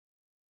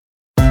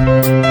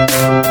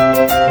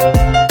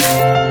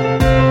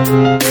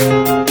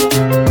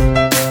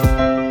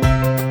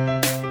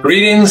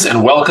Greetings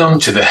and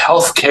welcome to the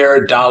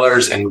Healthcare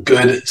Dollars and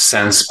Good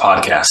Sense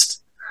podcast.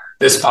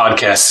 This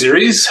podcast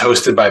series,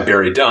 hosted by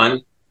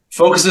BerryDunn,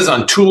 focuses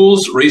on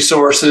tools,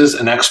 resources,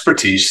 and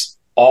expertise,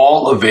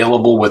 all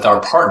available with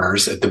our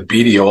partners at the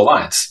BDO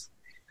Alliance,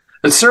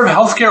 that serve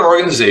healthcare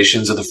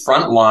organizations at the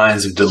front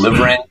lines of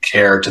delivering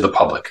care to the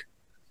public.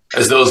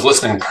 As those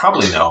listening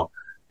probably know,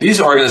 these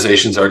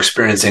organizations are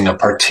experiencing a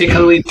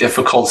particularly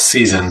difficult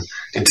season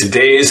in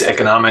today's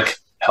economic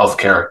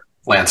healthcare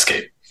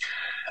landscape.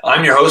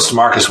 I'm your host,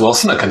 Marcus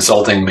Wilson, a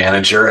consulting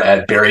manager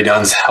at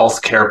BerryDunn's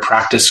Healthcare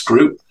Practice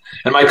Group.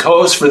 And my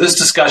co-host for this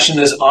discussion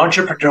is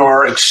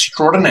entrepreneur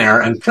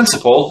extraordinaire and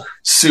principal,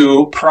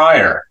 Sue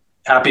Pryor.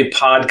 Happy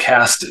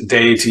podcast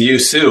day to you,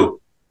 Sue.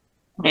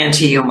 And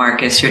to you,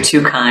 Marcus. You're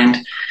too kind.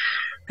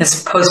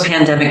 This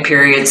post-pandemic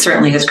period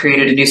certainly has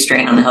created a new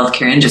strain on the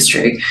healthcare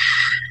industry.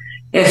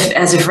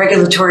 If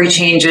regulatory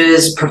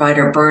changes,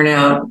 provider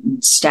burnout,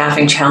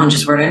 staffing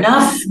challenges weren't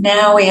enough,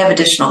 now we have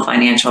additional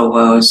financial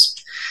woes.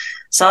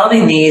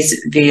 Solving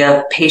these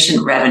via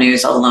patient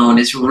revenues alone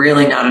is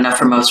really not enough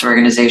for most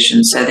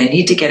organizations, so they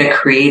need to get a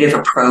creative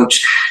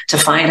approach to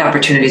find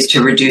opportunities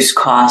to reduce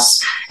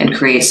costs and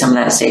create some of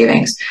that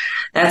savings.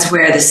 That's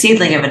where the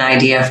seedling of an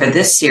idea for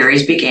this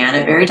series began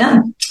at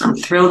BerryDunn. I'm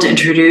thrilled to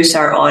introduce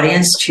our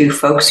audience to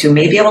folks who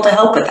may be able to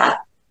help with that.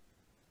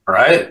 All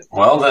right.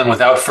 Well, then,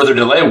 without further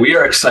delay, we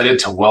are excited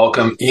to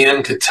welcome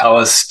Ian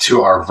Koteles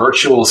to our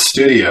virtual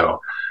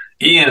studio.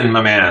 Ian,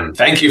 my man,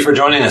 thank you for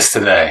joining us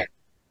today.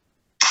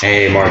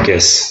 Hey,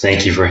 Marcus.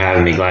 Thank you for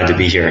having me. Glad to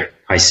be here.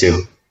 Hi,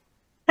 Sue.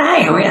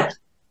 Hi, how are you?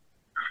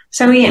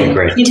 So, Ian,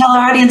 can you tell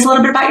our audience a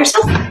little bit about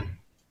yourself?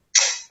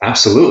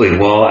 Absolutely.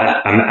 Well,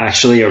 I'm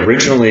actually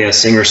originally a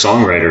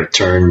singer-songwriter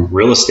turned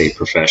real estate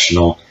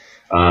professional.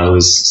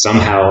 Who's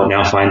somehow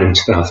now found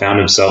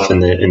himself in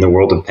the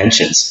world of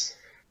pensions.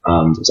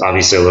 There's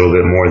obviously a little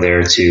bit more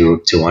there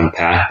to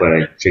unpack, but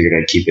I figured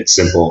I'd keep it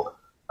simple.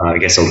 I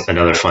guess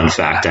another fun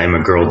fact: I'm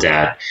a girl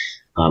dad.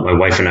 My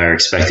wife and I are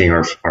expecting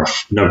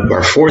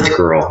our fourth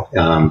girl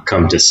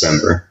come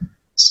December.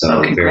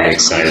 So very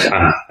excited.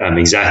 I'm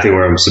exactly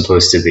where I'm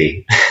supposed to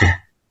be.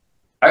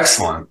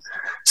 Excellent.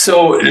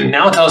 So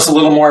now tell us a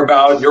little more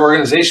about your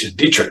organization,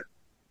 Dietrich.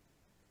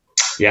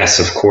 Yes,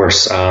 of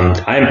course.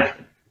 I'm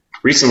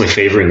recently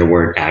favoring the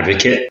word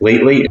advocate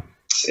lately.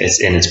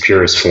 It's in its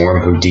purest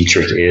form who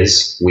Dietrich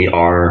is. We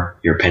are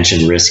your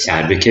pension risk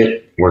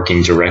advocate,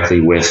 working directly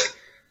with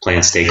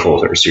plan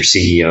stakeholders, your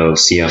CEO,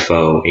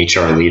 CFO,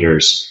 HR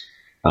leaders,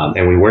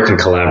 and we work in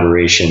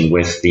collaboration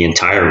with the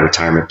entire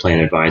retirement plan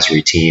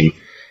advisory team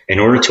in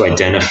order to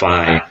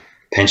identify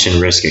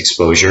pension risk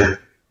exposure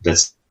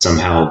that's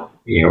somehow,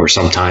 or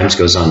sometimes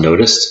goes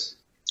unnoticed,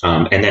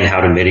 and then how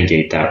to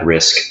mitigate that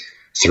risk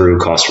through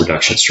cost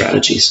reduction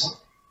strategies.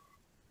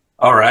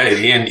 All right,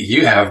 Ian,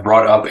 you have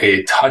brought up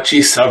a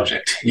touchy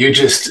subject. You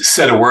just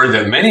said a word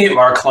that many of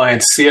our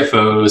clients,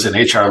 CFOs and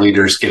HR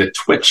leaders, get a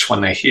twitch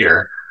when they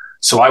hear.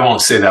 So I won't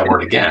say that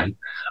word again,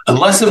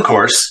 unless, of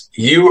course,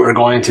 you are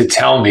going to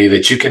tell me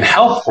that you can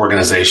help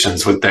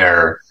organizations with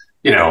their,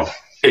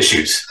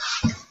 issues.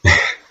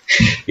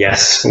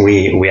 Yes,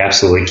 we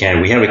absolutely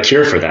can. We have a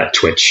cure for that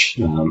twitch,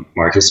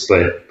 Marcus.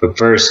 But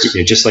first,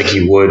 just like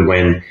you would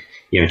when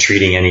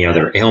treating any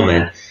other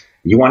ailment,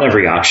 you want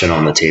every option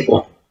on the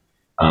table.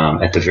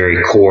 At the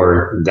very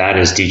core, that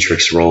is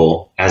Dietrich's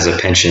role as a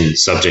pension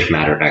subject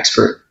matter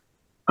expert.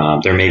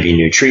 There may be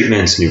new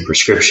treatments, new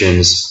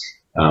prescriptions.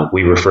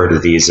 We refer to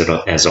these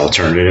as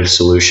alternative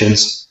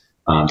solutions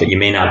that you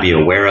may not be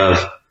aware of.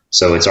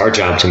 So it's our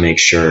job to make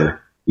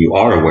sure you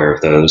are aware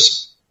of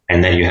those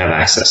and that you have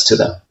access to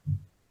them.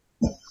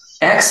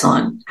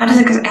 Excellent.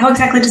 How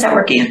exactly does that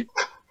work, Ian?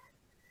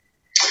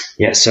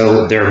 Yeah,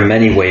 so there are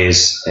many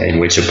ways in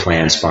which a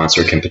plan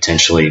sponsor can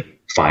potentially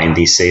find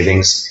these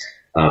savings.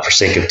 For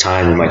sake of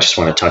time, we might just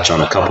want to touch on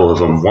a couple of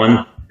them.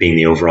 One being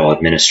the overall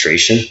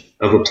administration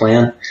of a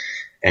plan,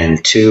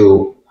 and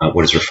two,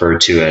 what is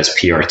referred to as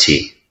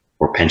PRT,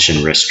 or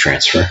pension risk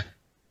transfer.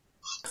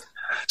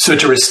 So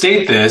to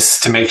restate this,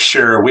 to make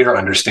sure we are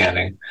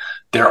understanding,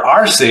 there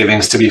are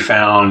savings to be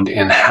found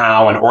in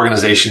how an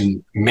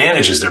organization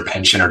manages their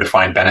pension or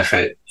defined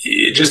benefit,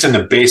 just in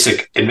the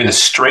basic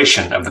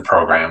administration of the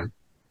program.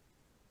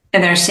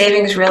 And there are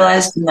savings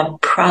realized in the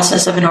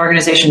process of an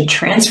organization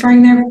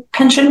transferring their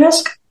pension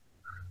risk?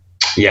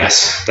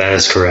 Yes, that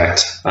is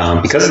correct.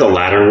 Because of the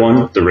latter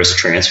one, the risk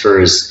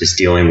transfer is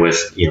dealing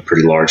with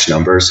pretty large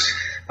numbers.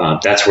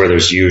 That's where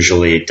there's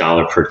usually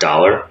dollar per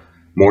dollar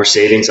more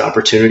savings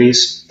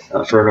opportunities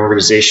for an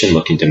organization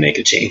looking to make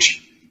a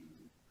change.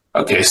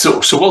 Okay, so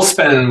we'll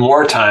spend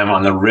more time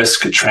on the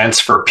risk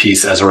transfer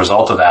piece as a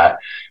result of that.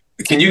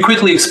 Can you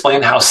quickly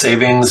explain how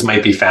savings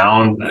might be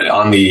found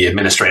on the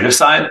administrative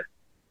side?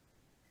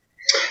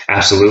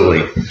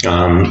 Absolutely.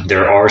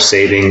 There are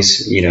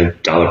savings,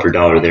 dollar per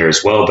dollar there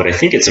as well. But I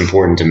think it's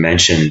important to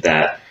mention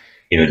that,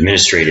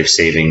 administrative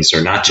savings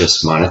are not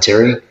just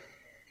monetary.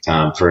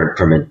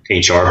 From an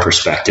HR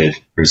perspective,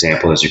 for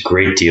example, there's a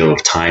great deal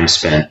of time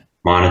spent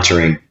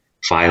monitoring,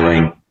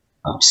 filing,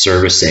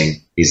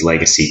 servicing these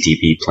legacy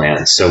DB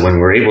plans. So when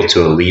we're able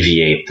to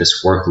alleviate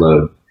this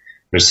workload,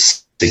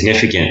 there's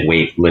significant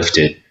weight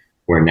lifted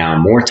where now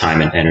more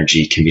time and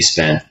energy can be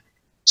spent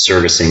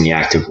servicing the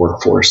active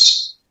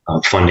workforce,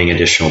 funding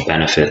additional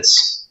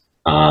benefits,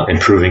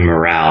 improving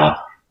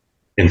morale,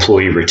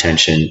 employee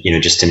retention,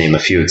 just to name a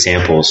few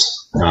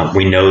examples.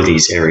 We know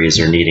these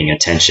areas are needing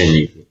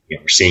attention.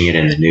 We're seeing it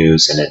in the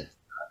news and in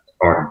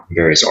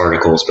various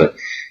articles, but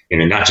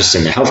not just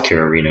in the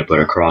healthcare arena, but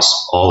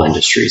across all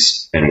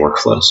industries and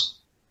workflows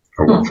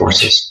or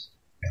workforces.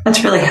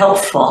 That's really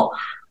helpful.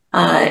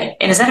 And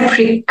is that a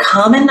pretty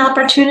common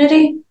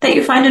opportunity that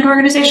you find in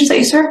organizations that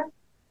you serve?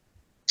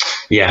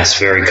 Yes,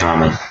 very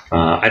common.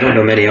 I don't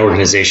know many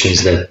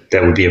organizations that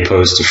would be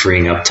opposed to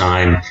freeing up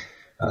time,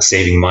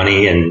 saving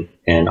money,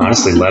 and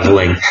honestly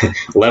leveling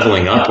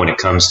up when it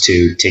comes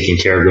to taking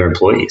care of their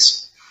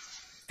employees.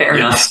 Fair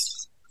enough.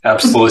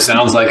 Absolutely.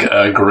 Sounds like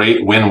a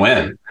great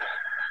win-win.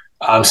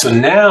 So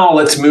now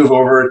let's move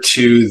over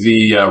to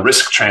the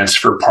risk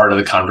transfer part of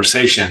the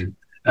conversation.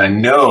 I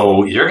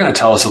know you're going to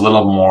tell us a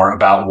little more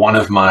about one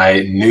of my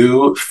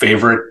new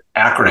favorite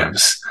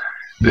acronyms.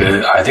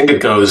 I think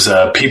it goes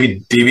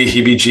PBDB,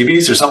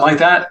 heebie-jeebies or something like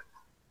that.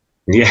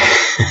 Yeah.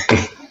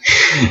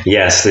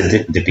 Yes,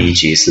 the Bee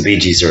Gees. The Bee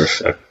Gees are,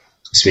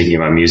 speaking of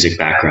my music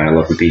background, I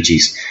love the Bee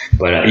Gees.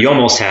 But you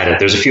almost had it.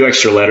 There's a few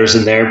extra letters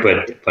in there,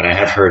 but I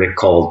have heard it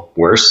called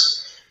worse.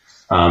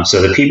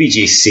 So the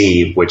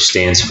PBGC, which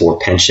stands for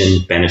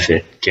Pension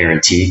Benefit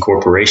Guaranty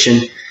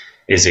Corporation,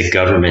 is a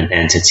government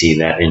entity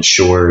that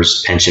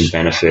insures pension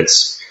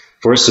benefits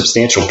for a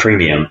substantial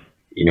premium,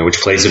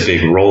 which plays a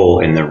big role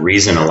in the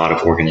reason a lot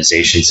of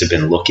organizations have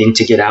been looking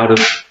to get out of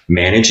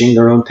managing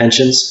their own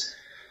pensions,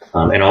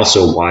 and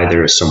also why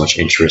there is so much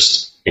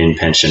interest in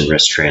pension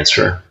risk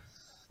transfer.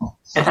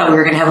 I thought we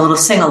were going to have a little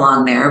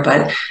sing-along there,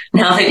 but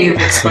now that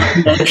you've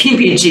explained what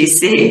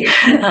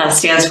PBGC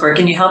stands for,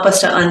 can you help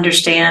us to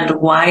understand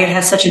why it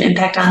has such an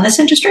impact on this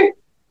industry?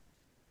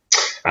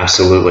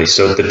 Absolutely.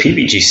 So the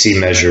PBGC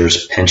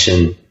measures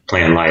pension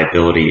plan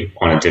liability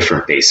on a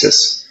different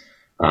basis,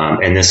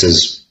 and this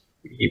is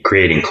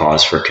creating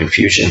cause for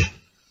confusion.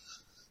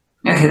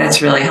 Okay,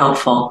 that's really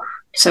helpful.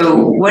 So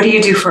what do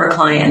you do for a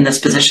client in this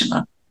position,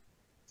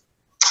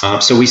 though?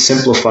 So we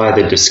simplify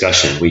the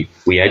discussion.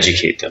 We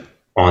educate them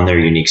on their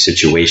unique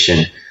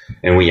situation,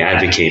 and we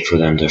advocate for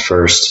them to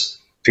first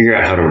figure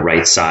out how to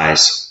right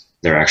size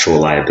their actual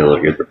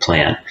liability or their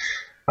plan.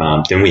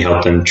 Then we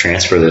help them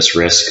transfer this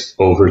risk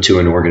over to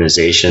an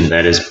organization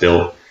that is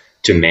built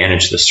to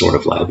manage this sort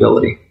of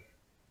liability.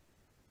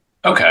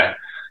 Okay.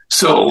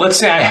 So let's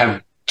say I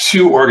have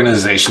two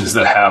organizations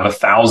that have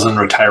 1,000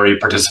 retiree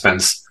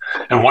participants,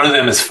 and one of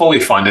them is fully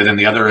funded and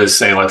the other is,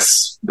 say,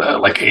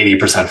 like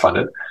 80%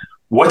 funded.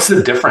 What's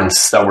the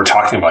difference that we're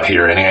talking about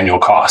here in annual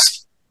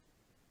cost?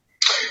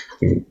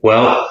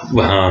 Well,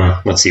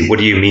 let's see. What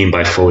do you mean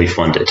by fully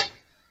funded?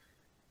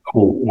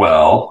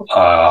 Well,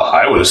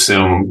 I would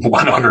assume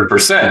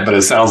 100%, but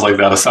it sounds like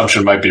that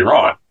assumption might be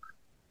wrong.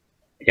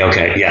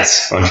 Okay,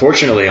 yes.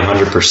 Unfortunately,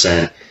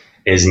 100%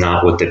 is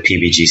not what the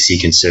PBGC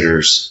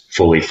considers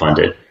fully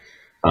funded.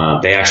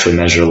 They actually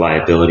measure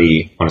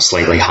liability on a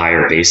slightly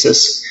higher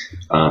basis,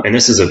 and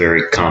this is a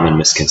very common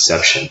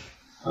misconception.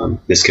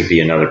 This could be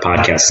another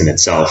podcast in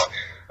itself.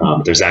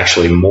 There's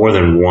actually more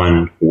than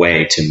one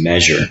way to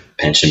measure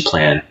pension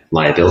plan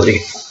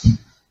liability.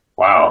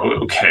 Wow.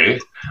 Okay.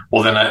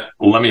 Well, then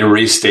let me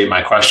restate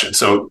my question.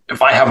 So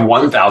if I have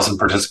 1,000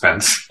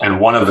 participants and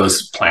one of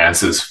those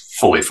plans is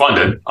fully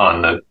funded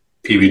on the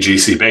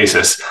PBGC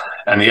basis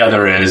and the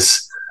other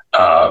is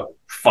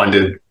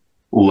funded,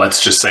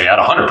 let's just say at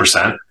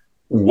 100%,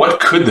 what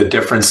could the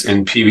difference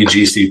in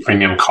PBGC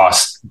premium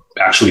costs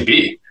actually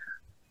be?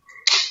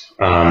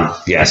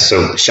 Yes.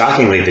 So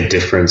shockingly, the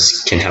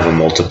difference can have a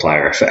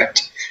multiplier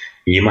effect.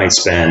 You might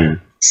spend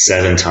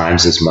 7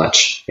 times as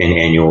much in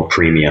annual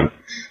premium.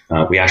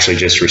 We actually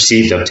just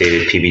received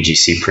updated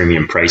PBGC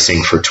premium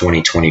pricing for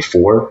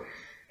 2024,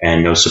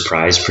 and no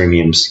surprise,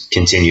 premiums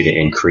continue to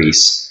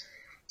increase.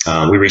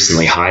 We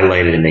recently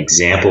highlighted an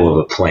example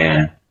of a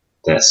plan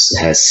that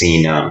has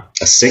seen a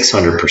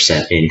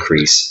 600%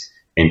 increase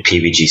in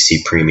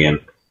PBGC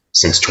premium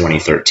since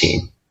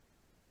 2013.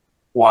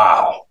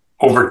 Wow.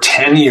 Over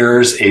 10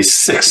 years, a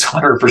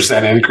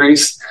 600%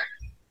 increase?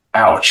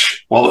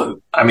 Ouch.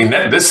 Well, I mean,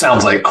 this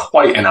sounds like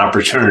quite an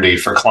opportunity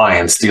for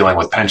clients dealing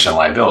with pension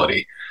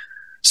liability.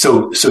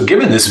 So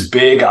given this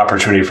big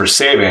opportunity for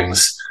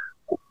savings,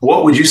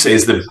 what would you say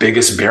is the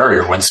biggest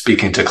barrier when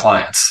speaking to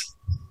clients?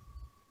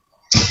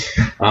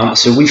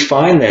 So we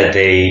find that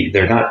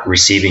they're not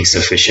receiving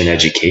sufficient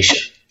education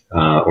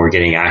or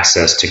getting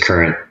access to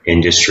current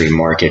industry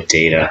market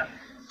data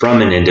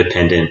from an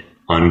independent,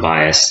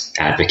 unbiased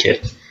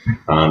advocate.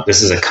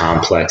 This is a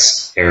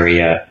complex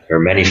area. There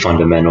are many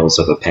fundamentals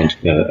of of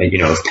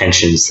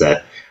pensions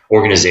that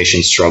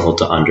organizations struggle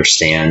to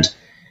understand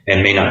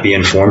and may not be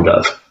informed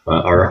of.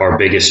 Our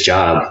biggest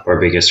job, our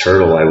biggest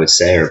hurdle, I would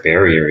say, or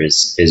barrier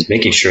is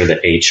making sure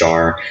that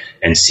HR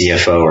and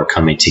CFO are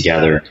coming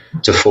together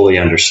to fully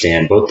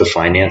understand both the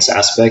finance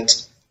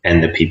aspect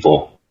and the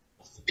people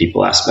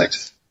people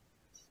aspect.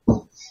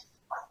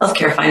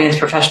 Healthcare finance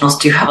professionals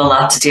do have a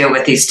lot to deal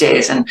with these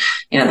days. And,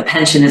 the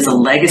pension is a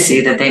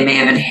legacy that they may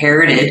have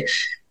inherited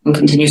and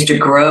continues to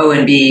grow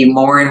and be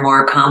more and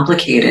more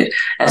complicated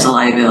as a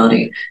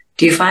liability.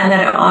 Do you find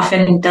that it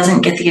often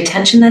doesn't get the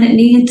attention that it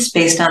needs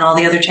based on all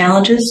the other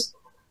challenges?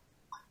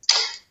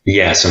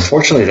 Yes,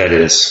 unfortunately, that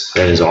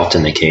is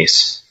often the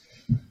case.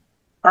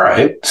 All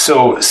right.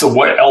 So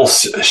what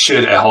else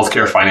should a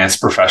healthcare finance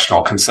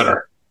professional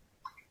consider?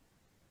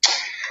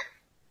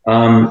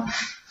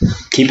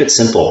 Keep it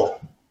simple.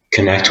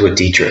 Connect with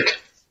Dietrich.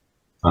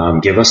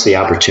 Give us the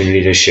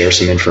opportunity to share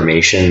some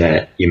information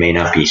that you may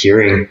not be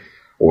hearing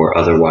or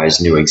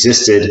otherwise knew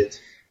existed.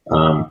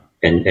 And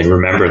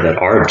remember that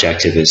our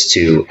objective is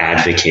to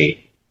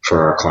advocate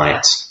for our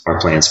clients, our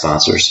plan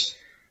sponsors,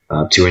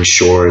 to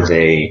ensure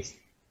they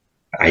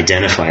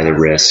identify the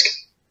risk,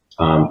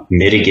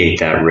 mitigate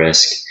that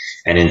risk,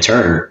 and in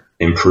turn,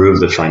 improve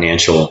the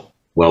financial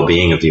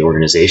well-being of the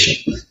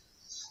organization.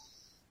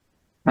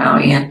 Wow,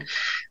 Ian,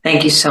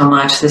 thank you so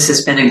much. This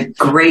has been a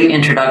great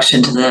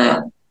introduction to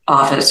the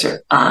office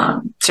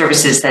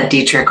services that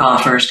Dietrich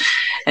offers.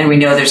 And we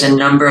know there's a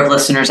number of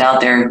listeners out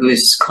there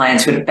whose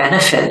clients would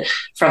benefit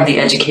from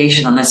the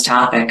education on this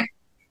topic.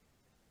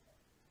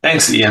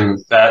 Thanks,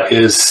 Ian. That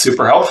is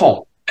super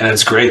helpful. And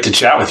it's great to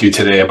chat with you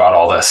today about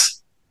all this.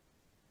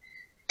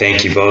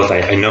 Thank you both.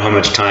 I know how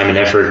much time and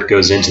effort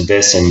goes into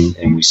this,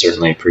 and we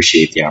certainly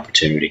appreciate the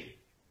opportunity.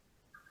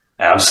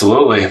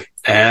 Absolutely.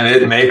 And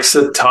it makes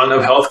a ton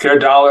of healthcare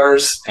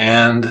dollars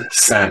and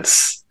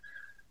cents.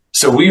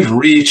 So we've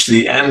reached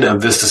the end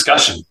of this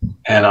discussion.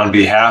 And on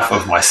behalf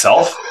of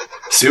myself,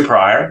 Sue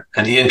Pryor,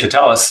 and Ian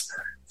Koteles,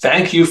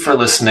 thank you for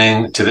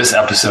listening to this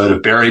episode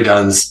of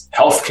BerryDunn's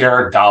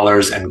Healthcare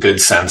Dollars and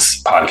Good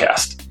Sense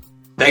podcast.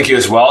 Thank you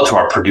as well to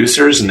our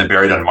producers in the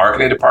BerryDunn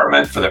marketing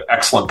department for their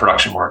excellent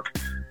production work.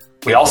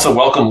 We also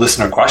welcome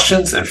listener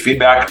questions and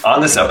feedback on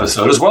this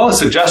episode, as well as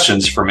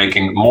suggestions for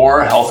making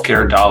more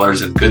healthcare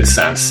dollars and good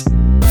sense.